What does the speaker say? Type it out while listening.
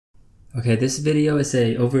Okay, this video is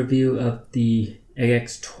an overview of the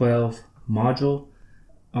Ax12 module.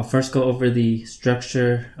 I'll first go over the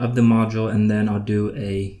structure of the module and then I'll do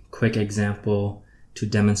a quick example to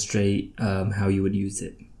demonstrate how you would use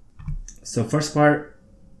it. So first part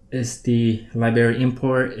is the library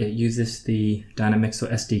import. It uses the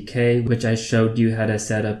Dynamixel SDK, which I showed you how to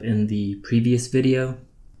set up in the previous video.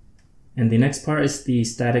 And the next part is the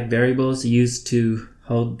static variables used to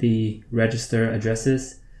hold the register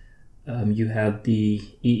addresses. You have the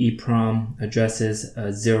EEPROM addresses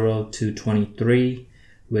 0 to 23,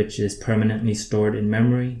 which is permanently stored in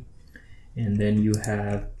memory. And then you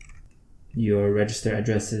have your register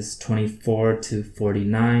addresses 24 to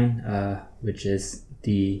 49, which is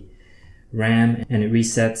the RAM, and it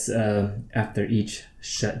resets after each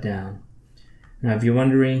shutdown. Now, if you're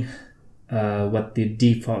wondering what the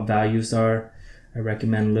default values are, I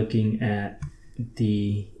recommend looking at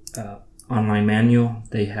the online manual.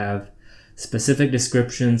 They have specific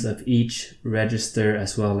descriptions of each register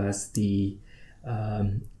as well as the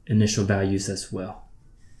initial values as well.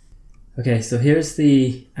 Okay, so here's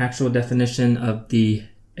the actual definition of the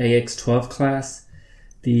Ax12 class.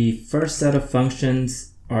 The first set of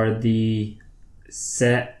functions are the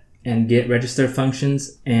set and get register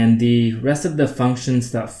functions, and the rest of the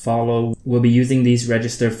functions that follow will be using these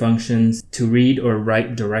register functions to read or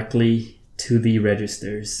write directly to the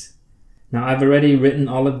registers. Now, I've already written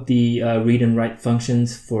all of the read and write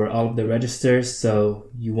functions for all of the registers, so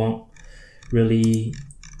you won't really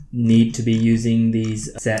need to be using these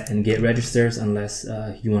set and get registers unless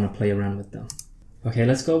you want to play around with them. Okay,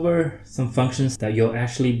 let's go over some functions that you'll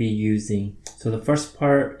actually be using. So the first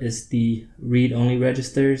part is the read-only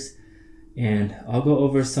registers, and I'll go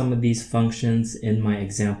over some of these functions in my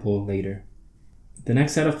example later. The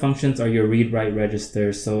next set of functions are your read-write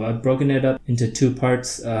registers. So I've broken it up into two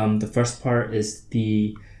parts. The first part is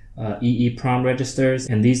the EEPROM registers,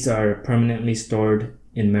 and these are permanently stored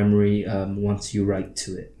in memory once you write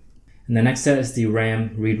to it. And the next set is the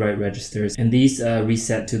RAM read-write registers, and these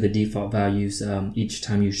reset to the default values each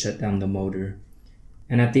time you shut down the motor.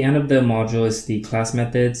 And at the end of the module is the class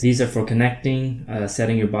methods. These are for connecting,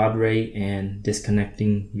 setting your baud rate, and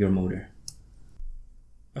disconnecting your motor.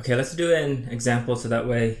 Okay, let's do an example so that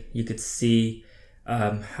way you could see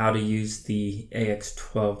how to use the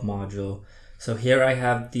Ax12 module. So here I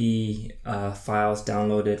have the files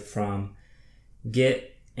downloaded from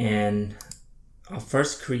Git, and I'll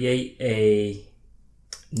first create a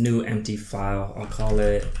new empty file. I'll call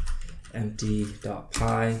it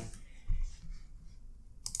empty.py.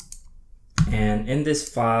 And in this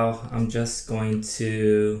file, I'm just going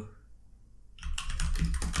to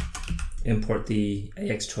import the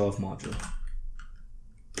Ax12 module.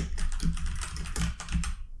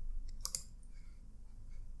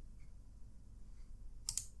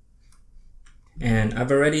 And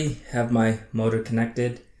I've already have my motor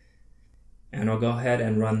connected, and I'll go ahead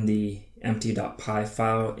and run the empty.py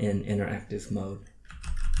file in interactive mode.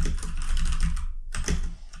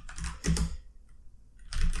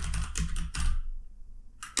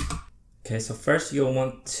 Okay, so first you'll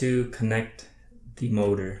want to connect the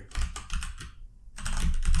motor.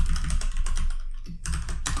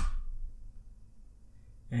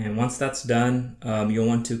 And once that's done, you'll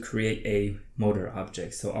want to create a motor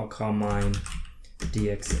object. So I'll call mine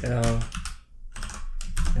DXL,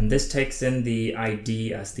 and this takes in the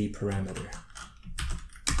ID as the parameter.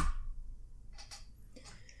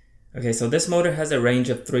 Okay, so this motor has a range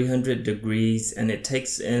of 300 degrees, and it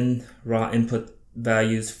takes in raw input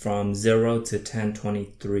values from 0 to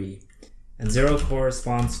 1023. And 0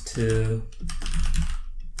 corresponds to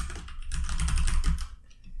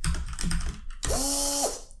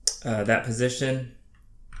that position,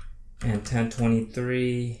 and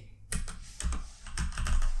 1023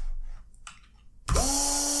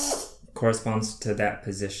 corresponds to that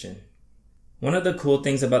position. One of the cool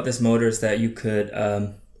things about this motor is that you could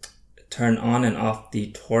turn on and off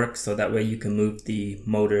the torque, so that way you can move the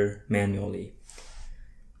motor manually.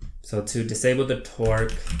 So to disable the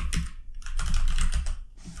torque,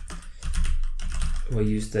 we'll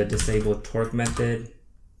use the disable torque method.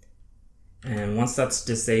 And once that's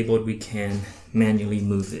disabled, we can manually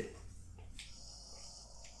move it.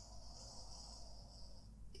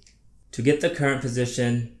 To get the current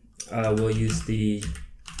position, we'll use the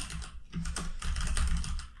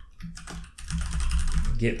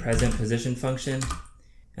get present position function,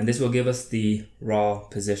 and this will give us the raw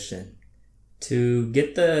position. To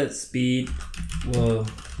get the speed, we'll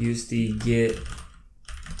use the get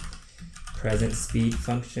present speed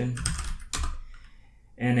function,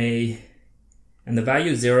 and the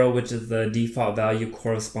value 0, which is the default value,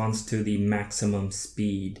 corresponds to the maximum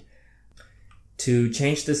speed. To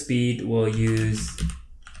change the speed, we'll use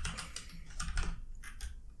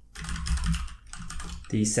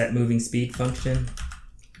the set moving speed function,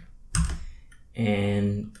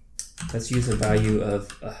 and let's use a value of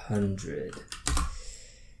 100.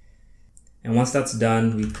 And once that's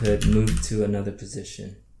done, we could move to another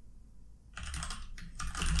position.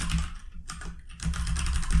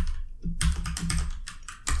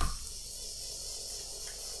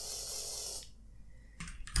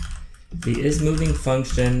 The isMoving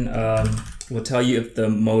function will tell you if the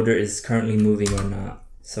motor is currently moving or not.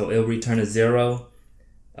 So it'll return a 0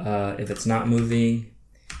 if it's not moving,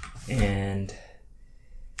 and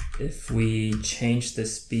if we change the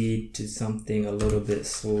speed to something a little bit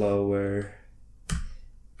slower,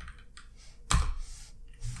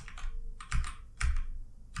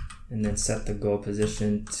 and then set the goal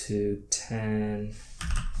position to 10,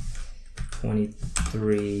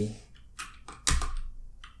 23,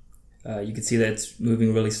 you can see that it's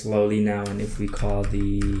moving really slowly now, and if we call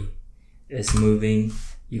the isMoving,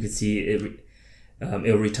 you can see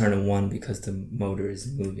it'll return a 1 because the motor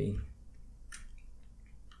is moving.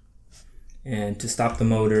 And to stop the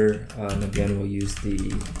motor, again, we'll use the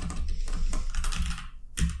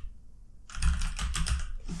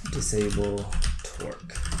disable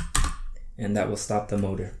torque, and that will stop the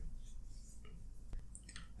motor.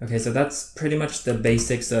 Okay, so that's pretty much the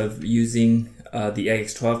basics of using the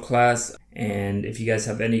Ax12 class. And if you guys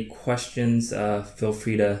have any questions, feel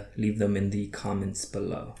free to leave them in the comments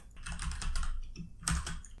below.